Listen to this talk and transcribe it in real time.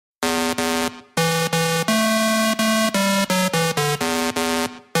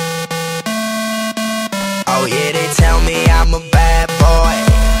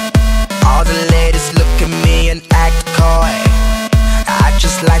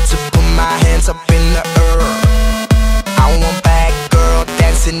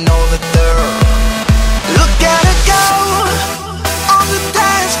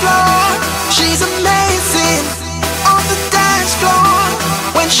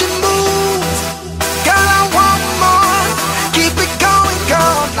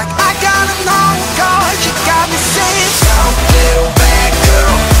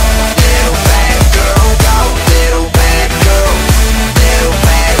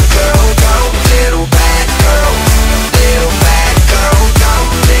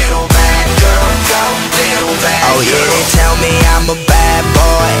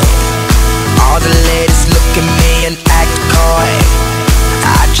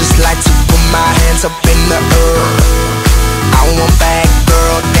hands up in the air. I want bad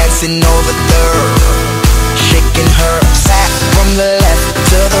girl dancing over there, shaking her fat from the left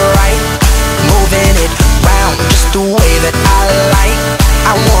to the right, moving it round just the way that I like.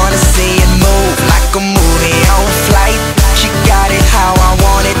 I wanna see it move like a movie on flight. She got it how I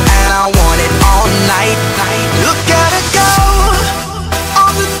want it, and I want it all night. Look at her go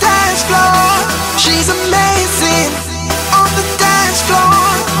on the dance floor. She's amazing on the dance floor.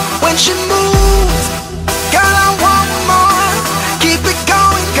 When she moves, girl, I want more. Keep it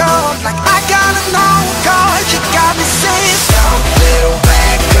going, girl, like I gotta know, girl. You got me saying, go, little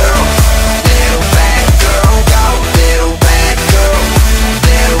bad girl, little bad girl, go, little bad girl,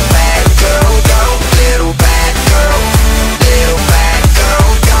 little bad girl, go, little bad girl, little bad girl,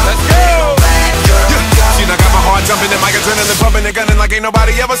 go. Let's go, little bad girl, go. She done got my heart jumping and my adrenaline pumping and gunning like ain't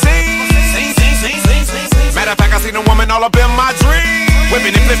nobody ever seen. Matter of fact, I seen a woman all up in my dreams,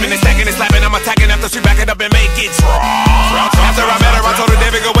 whipping and flipping and stacking and slapping. I'm attacking after she back it up and make it drop. After I met her, I told her,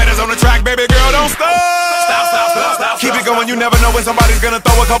 David, go wait, on the track, baby girl, don't stop. Keep it going, you never know when somebody's gonna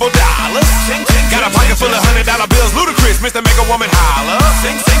throw a couple dollars. Got a pocket full of $100 bills, ludicrous, Mr. Make a Woman holler.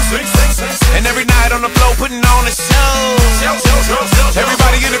 And every night on the floor, putting on a show.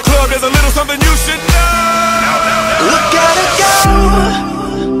 Everybody in the club, there's a little something you should know. Look at her go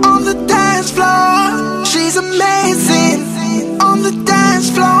on the dance floor. She's amazing on the dance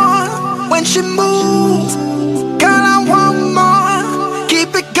floor. When she moves,